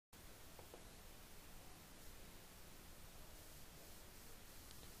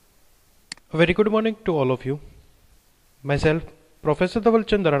A very good morning to all of you. Myself, Professor Dhaval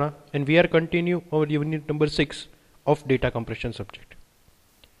Chandarana, and we are continue our unit number 6 of data compression subject.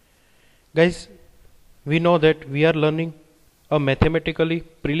 Guys, we know that we are learning a mathematically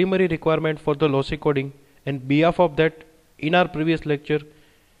preliminary requirement for the lossy coding, and behalf of that, in our previous lecture,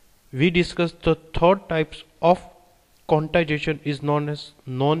 we discussed the third types of quantization is known as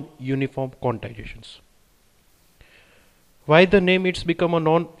non-uniform quantizations. Why the name it's become a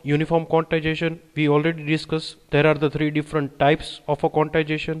non-uniform quantization? We already discussed there are the three different types of a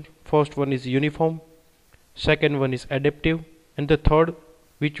quantization. First one is uniform, second one is adaptive, and the third,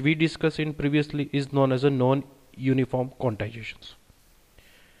 which we discussed in previously, is known as a non-uniform quantizations.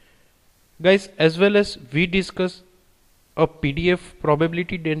 Guys, as well as we discussed a PDF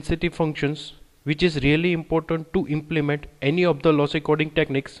probability density functions, which is really important to implement any of the lossy coding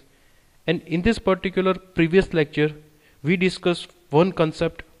techniques. And in this particular previous lecture, we discussed one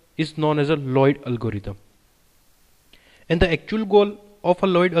concept is known as a Lloyd algorithm. And the actual goal of a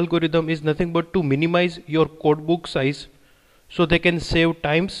Lloyd algorithm is nothing but to minimize your codebook size so they can save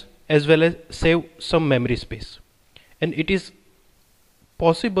times as well as save some memory space. And it is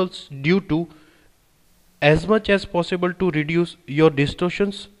possible due to as much as possible to reduce your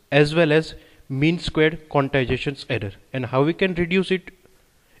distortions as well as mean squared quantizations error. And how we can reduce it,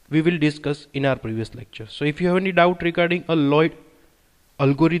 we will discuss in our previous lecture. So if you have any doubt regarding a Lloyd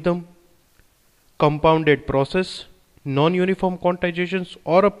algorithm, compounded process, non-uniform quantizations,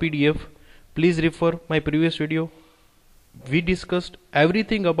 or a PDF, please refer my previous video. We discussed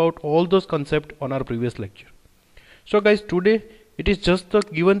everything about all those concepts on our previous lecture. So guys, today it is just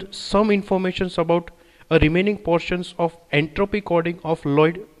given some informations about a remaining portions of entropy coding of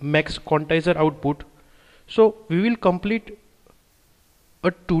Lloyd max quantizer output. So we will complete a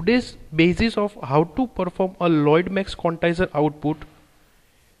today's basis of how to perform a Lloyd max quantizer output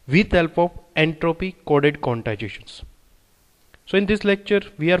with help of entropy coded quantizations. So in this lecture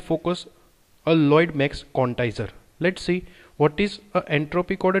we are focused on Lloyd max quantizer. Let's see what is a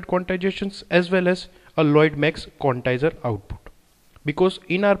entropy coded quantizations as well as a Lloyd max quantizer output. Because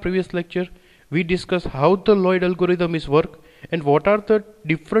in our previous lecture we discussed how the Lloyd algorithm is work and what are the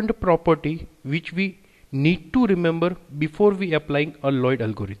different property which we need to remember before we applying a Lloyd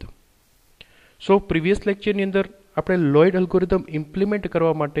algorithm. So previous lecture ની અંદર આપણે Lloyd algorithm implement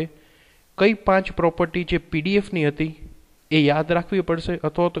કરવા માટે કઈ પાંચ property જે PDF ની હતી એ યાદ રાખવી પડશે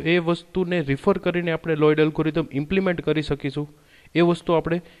અથવા તો એ વસ્તુને રિફર કરીને આપણે Lloyd algorithm implement કરી શકીશું. એ વસ્તુ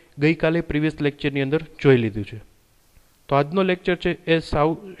આપણે ગઈકાલે previous lecture ની અંદર જોઈ લીધું છે. તો આજનો lecture છે એ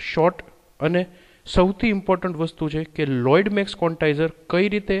સાવ શોર્ટ અને સૌથી ઇમ્પોર્ટન્ટ વસ્તુ છે કે Lloyd max quantizer કઈ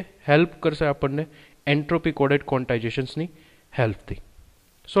રીતે હેલ્પ કરશે આપણને entropy coded quantizations ni help thi.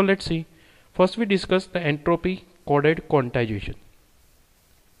 So let's see. First we discuss the entropy coded quantization.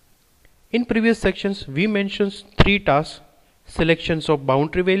 In previous sections we mentioned three tasks: selections of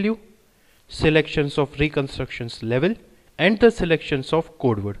boundary value, selections of reconstructions level, and the selections of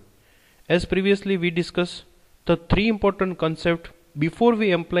code word. As previously we discussed the three important concepts before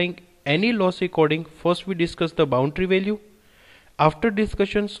we applying any lossy coding. First we discuss the boundary value. After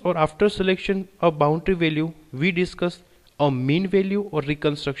discussions or after selection of boundary value, we discuss a mean value or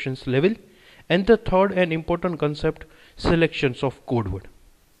reconstructions level, and the third and important concept, selections of code word.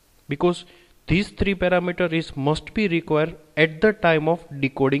 Because these three parameters must be required at the time of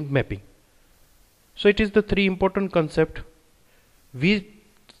decoding mapping. So it is the three important concept. We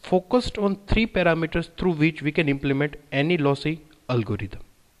focused on three parameters through which we can implement any lossy algorithm.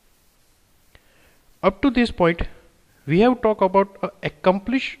 Up to this point, we have talked about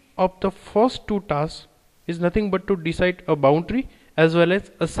accomplish of the first two tasks is nothing but to decide a boundary as well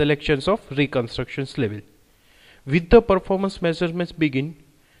as a selections of reconstructions level. With the performance measurements begin,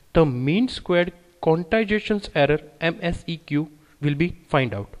 the mean squared quantizations error MSEQ will be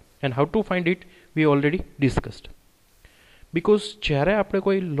find out, and how to find it we already discussed. Because જ્યારે આપણે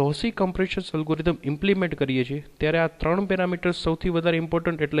કોઈ lossy compression algorithm implement કરીએ છીએ ત્યારે આ ત્રણ parameters સૌથી વધારે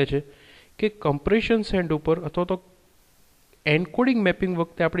ઇમ્પોર્ટન્ટ એટલે છે કે compression સેન્ડ ઉપર અથવા તો એન્કોડિંગ મેપિંગ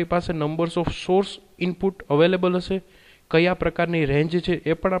વખતે આપણી પાસે numbers of source input available હશે, કયા પ્રકારની રેન્જ છે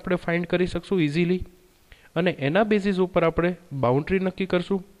એ પણ આપણે ફાઇન્ડ કરી શકશું ઇઝીલી, અને એના બેસિસ ઉપર આપણે બાઉન્ડ્રી નક્કી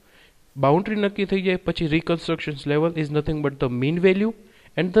કરશું. બાઉન્ડ્રી નક્કી થઈ જાય પછી રિકન્સ્ટ્રક્શન્સ level is nothing but the mean value,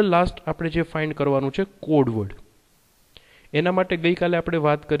 and the last આપણે જે ફાઇન્ડ કરવાનું છે કોડ વર્ડ. એના માટે ગઈકાલે આપણે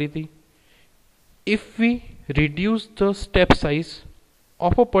વાત કરી હતી, if V reduce the step size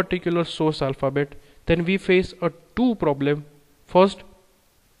of a particular source alphabet, then we face a two problem. First,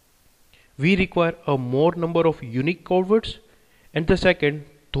 we require a more number of unique code words, and the second,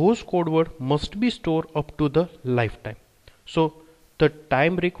 those code words must be stored up to the lifetime. So the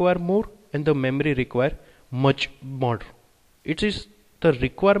time require more and the memory require much more. It is the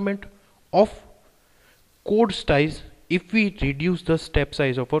requirement of code size if we reduce the step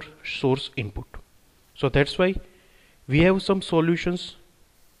size of our source input. So that's why we have some solutions.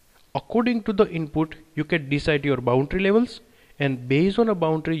 According to the input, you can decide your boundary levels, and based on a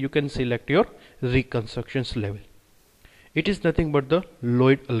boundary you can select your reconstructions level. It is nothing but the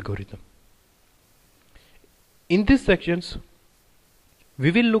Lloyd algorithm. In these sections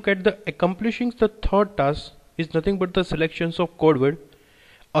we will look at the accomplishing the third task is nothing but the selections of code word,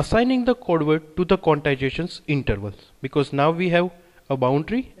 assigning the code word to the quantizations intervals, because now we have a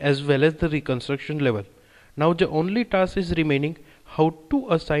boundary as well as the reconstruction level. Now the only task is remaining how to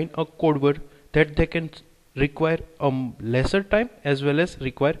assign a code word that they can require a lesser time as well as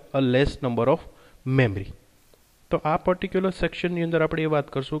require a less number of memory. તો આ particular સેક્શનની અંદર આપણે એ વાત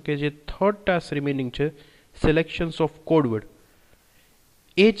કરશું કે જે third task remaining છે selections of codeword,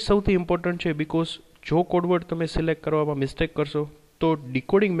 એ જ સૌથી ઇમ્પોર્ટન્ટ છે. બિકોઝ જો કોડવર્ડ તમે સિલેક્ટ કરવામાં મિસ્ટેક કરશો તો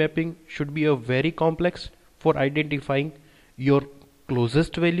decoding mapping should be a very complex four આઇડેન્ટિફાઈંગ your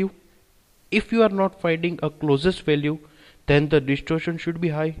closest value. If you are not finding a closest value, then the distortion should be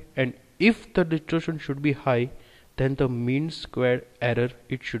high, and if the distortion should be high, then the mean squared error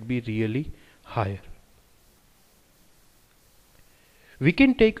it should be really higher. We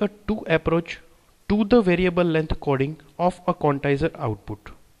can take a two approach to the variable length coding of a quantizer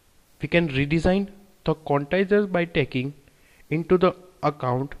output. We can redesign the quantizer by taking into the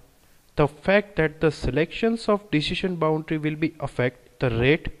account the fact that the selections of decision boundary will be affect the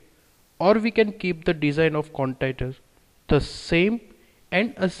rate, or we can keep the design of quantizer the same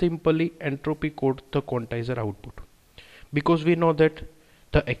and simply entropy code the quantizer output, because we know that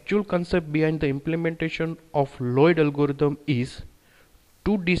the actual concept behind the implementation of Lloyd algorithm is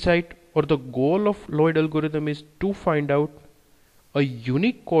to decide, or the goal of Lloyd algorithm is to find out a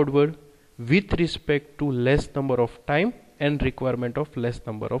unique code word with respect to less number of time and requirement of less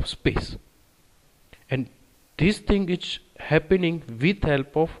number of space, and this thing is happening with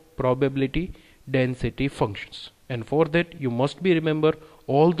help of probability density functions. And for that you must be remember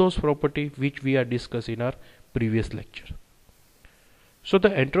all those properties which we are discussing in our previous lecture. So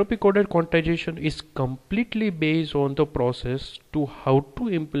the entropy-coded quantization is completely based on the process to how to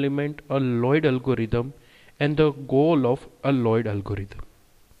implement a Lloyd algorithm and the goal of a Lloyd algorithm.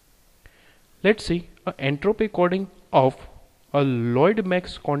 Let's see a entropy coding of a Lloyd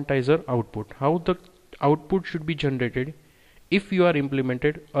max quantizer output, how the output should be generated if you are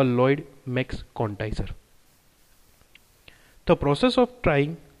implemented a Lloyd max quantizer. The process of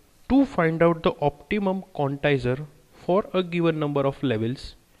trying to find out the optimum quantizer for a given number of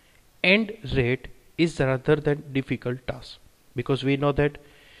levels and rate is rather than difficult task, because we know that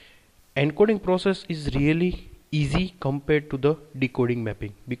encoding process is really easy compared to the decoding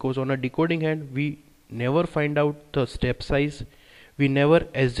mapping, because on a decoding hand we never find out the step size, we never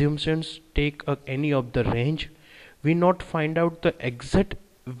assumptions take any of the range, we not find out the exact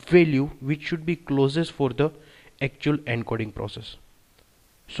value which should be closest for the actual encoding process.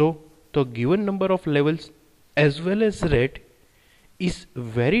 So the given number of levels as well as rate is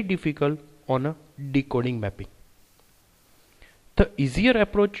very difficult on a decoding mapping. The easier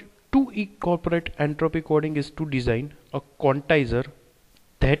approach to incorporate entropy coding is to design a quantizer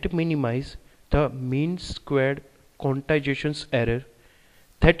that minimize the mean squared quantizations error,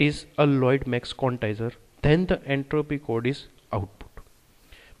 that is a Lloyd max quantizer, then the entropy code is output.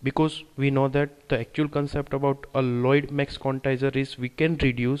 Because we know that the actual concept about a Lloyd max quantizer is we can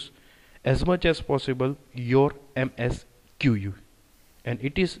reduce as much as possible your MSQU, and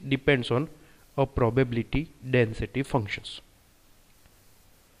it is depends on a probability density functions.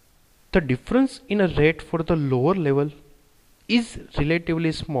 The difference in a rate for the lower level is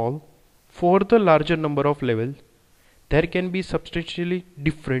relatively small. For the larger number of levels there can be substantially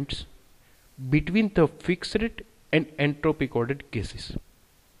difference between the fixed rate and entropy coded cases.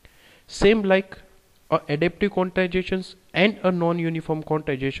 Same like adaptive quantizations and a non-uniform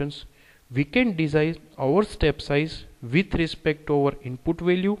quantizations, we can design our step size with respect to our input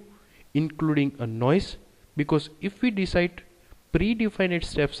value including a noise, because if we decide predefined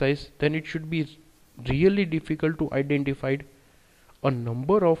step size then it should be really difficult to identify a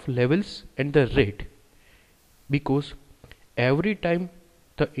number of levels and the rate, because every time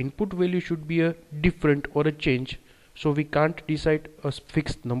the input value should be a different or a change, so we can't decide a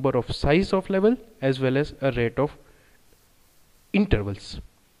fixed number of size of level as well as a rate of intervals.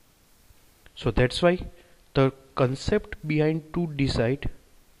 So that's why the concept behind to decide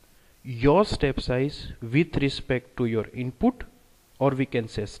your step size with respect to your input, or we can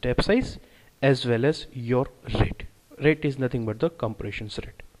say step size, as well as your rate. Rate is nothing but the compression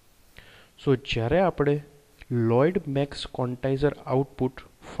rate. સો જ્યારે આપણે Lloyd max ક્વોન્ટાઇઝર output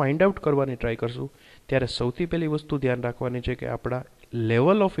find out કરવાની try કરશું ત્યારે સૌથી પહેલી વસ્તુ ધ્યાન રાખવાની છે કે આપણા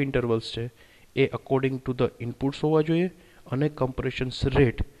લેવલ ઓફ ઇન્ટરવલ્સ છે એ અકોર્ડિંગ ટુ ધ ઇનપુટ્સ હોવા જોઈએ અને કમ્પ્રેશન્સ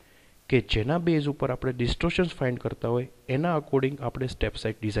રેટ કે જેના બેઝ ઉપર આપણે ડિસ્ટોર્શન્સ ફાઇન્ડ કરતા હોય એના અકોર્ડિંગ આપણે સ્ટેપ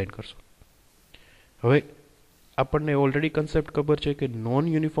સાઇઝ ડિઝાઇન કરશું. હવે આપણને ઓલરેડી કન્સેપ્ટ ખબર છે કે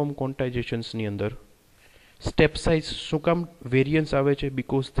નોન યુનિફોર્મ ક્વોન્ટાઇઝેશન્સની અંદર સ્ટેપ સાઇઝ શું કામ વેરિયન્સ આવે છે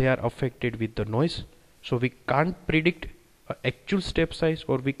because they are affected with the noise. So we can't predict a actual step size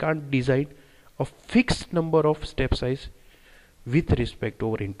or we can't design a fixed number of step size with respect to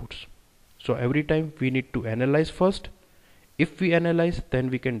our inputs. So every time we need to analyze first. If we analyze, then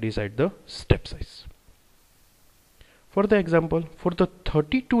we can decide the step size. For the example, for the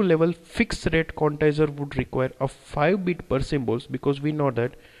 32 level fixed rate quantizer would require a 5-bit per symbols because we know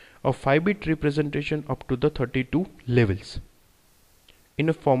that a 5-bit representation up to the 32 levels in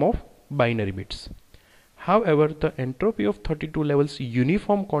a form of binary bits. However, the entropy of 32 levels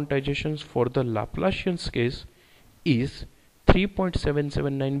uniform quantizations for the Laplacian case is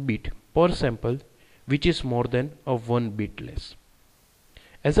 3.779 bit per sample, which is more than a 1 bit less.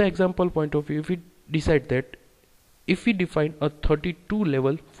 As an example point of view, if we decide that if we define a 32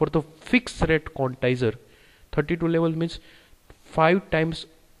 level for the fixed rate quantizer, 32 level means 5 times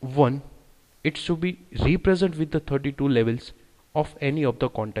 1, it should be represent with the 32 levels of any of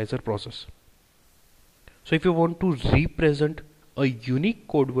the quantizer process. So if you want to represent a unique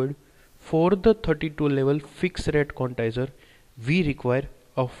code word for the 32 level fixed rate quantizer, we require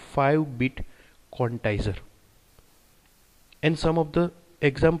a 5-bit quantizer. And some of the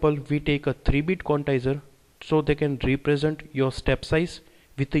example, we take a 3-bit quantizer so they can represent your step size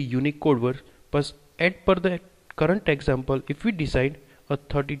with a unique code word. But as per the current example, if we decide a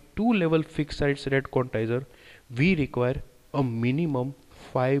 32 level fixed size rate quantizer, we require a minimum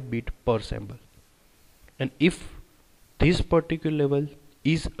 5-bit per sample. And if this particular level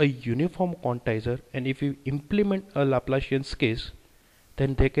is a uniform quantizer and if you implement a Laplacian case,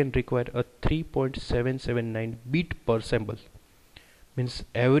 then they can require a 3.779 bit per sample. Means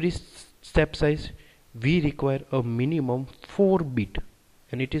every step size we require a minimum 4 bit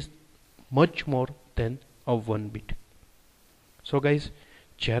and it is much more than a 1 bit. So guys,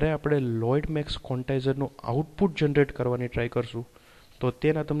 જ્યારે આપણે Lloyd max ક્વોન્ટાઇઝરનું output generate કરવાની try કરશું તો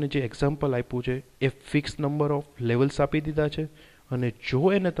તેના તમને જે example આપ્યું છે એ ફિક્સ નંબર ઓફ લેવલ્સ આપી દીધા છે અને જો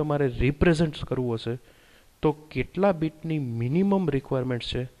એને તમારે રિપ્રેઝેન્ટ કરવું હશે તો કેટલા બીટની મિનિમમ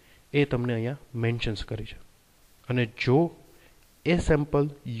રિક્વાયરમેન્ટ્સ છે એ તમને અહીંયા મેન્શન્સ કરી છે અને જો એ સેમ્પલ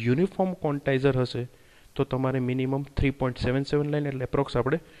યુનિફોર્મ ક્વોન્ટાઇઝર હશે તો તમારે મિનિમમ 3.779 એટલે એપ્રોક્સ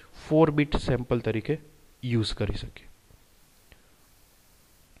આપણે 4 બીટ સેમ્પલ તરીકે યુઝ કરી શકીએ.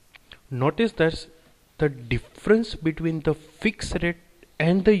 Notice that the difference between the fixed rate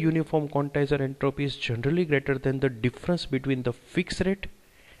and the uniform quantizer entropy is generally greater than the difference between the fixed rate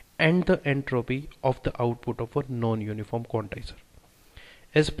and the entropy of the output of a non-uniform quantizer.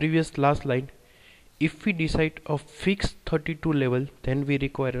 As previous last line, if we decide a fixed 32 level, then we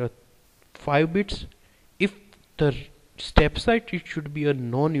require a 5 bits. If the step size it should be a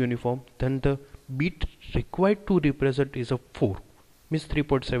non-uniform, then the bit required to represent is a 4, means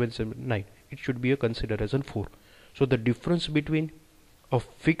 3.779. It should be considered as a 4. So the difference between a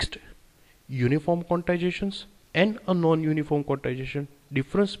fixed uniform quantizations and a non-uniform quantization,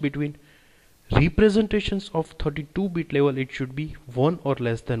 difference between representations of 32 bit level, it should be 1 or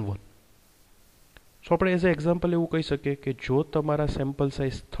less than 1. So આપણે as a example એવું કહી શકીએ કે જો તમારા sample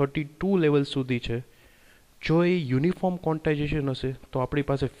size 32 level સુધી છે, જો એ યુનિફોર્મ ક્વોન્ટાઇઝેશન હશે તો આપણી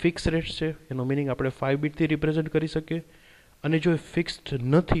પાસે ફિક્સ રેટ્સ છે, એનો મિનિંગ આપણે 5 બીટથી રિપ્રેઝેન્ટ કરી શકીએ. અને જો એ ફિક્સ્ડ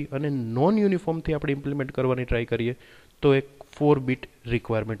નથી અને નોન યુનિફોર્મથી આપણે ઇમ્પ્લિમેન્ટ કરવાની ટ્રાય કરીએ તો એક 4 બીટ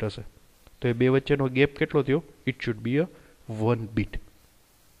રિક્વાયરમેન્ટ હશે. તો એ બે વચ્ચેનો ગેપ કેટલો થયો? It should be a 1 bit.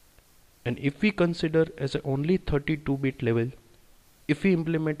 And if we consider as a only 32 bit level, if we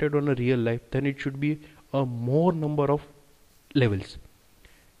implemented on a real life, then it should be a more number of levels.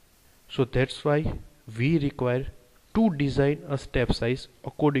 So that's why we require to design a step size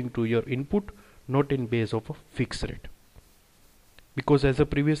according to your input, not in base of a fixed rate. Because as a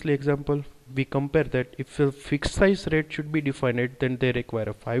previously example, we compare that if a fixed size rate should be defined, then they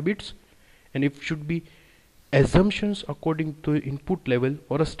require 5 bits, and if should be assumptions according to input level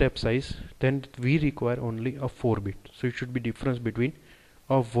or a step size, then we require only a 4 bit. So it should be difference between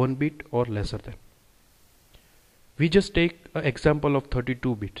a 1 bit or lesser than. We just take an example of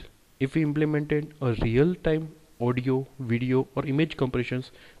 32 bits. If we implemented a real time audio, video or image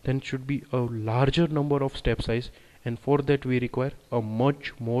compressions, then it should be a larger number of step size, and for that we require a much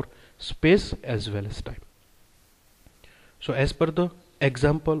more space as well as time. So as per the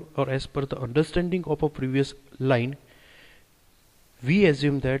example or as per the understanding of a previous line, we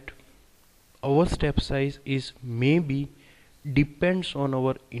assume that our step size is maybe depends on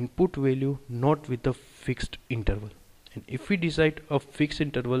our input value, not with a fixed interval. And if we decide a fixed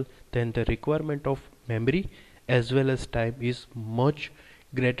interval, then the requirement of memory as well as time is much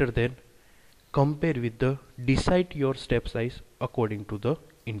greater than compare with the decide your step size according to the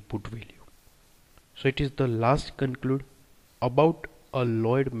input value. So it is the last conclude about a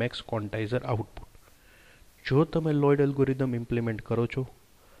Lloyd max quantizer output. જો તમે Lloyd algorithm implement કરો છો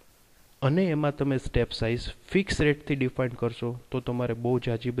અને એમાં તમે step size fix રેટથી define કરશો તો તમારે બહુ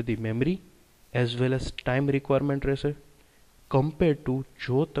જાજી બધી memory as well as time requirement રહેશે કમ્પેર ટુ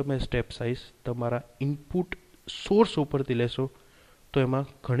જો તમે સ્ટેપ સાઇઝ તમારા ઇનપુટ સોર્સ ઉપરથી લેશો તો એમાં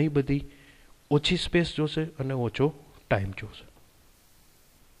ઘણી બધી ઓછી સ્પેસ જોશે અને ઓછો ટાઈમ જોશે.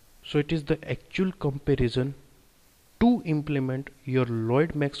 So it is the actual comparison to implement your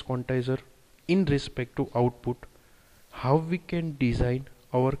Lloyd max quantizer in respect to output, how we can design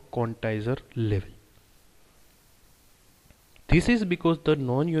our quantizer level. This is because the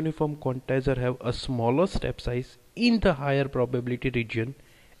non-uniform quantizer have a smaller step size in the higher probability region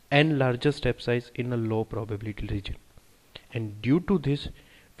and larger step size in a low probability region. And due to this,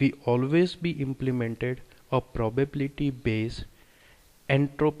 we always be implemented a probability based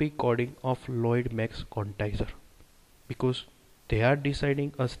entropy coding of Lloyd max quantizer, because they are deciding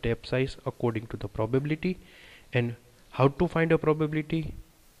a step size according to the probability. And how to find a probability?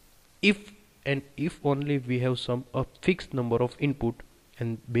 If and if only we have some a fixed number of input,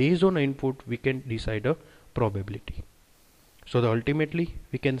 and based on input we can decide a probability. So ultimately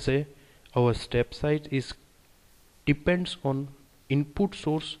we can say our step size is depends on input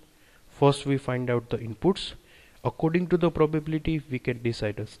source. First we find out the inputs. According to the probability we can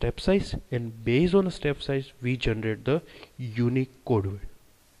decide a step size, and based on a step size we generate the unique code word.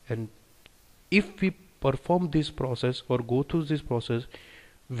 And if we perform this process or go through this process,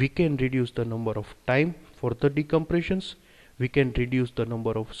 we can reduce the number of time for the decompressions, we can reduce the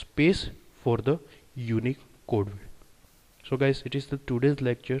number of space for the unique code word. So guys, it is the today's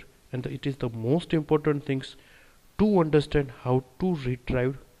lecture, and it is the most important things to understand how to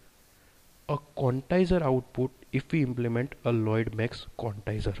retrieve a quantizer output if we implement a Lloyd max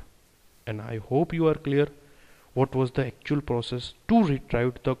quantizer. And I hope you are clear what was the actual process to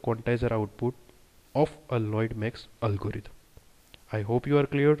retrieve the quantizer output of a Lloyd max algorithm. I hope you are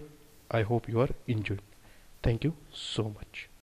clear. I hope you are enjoying. Thank you so much.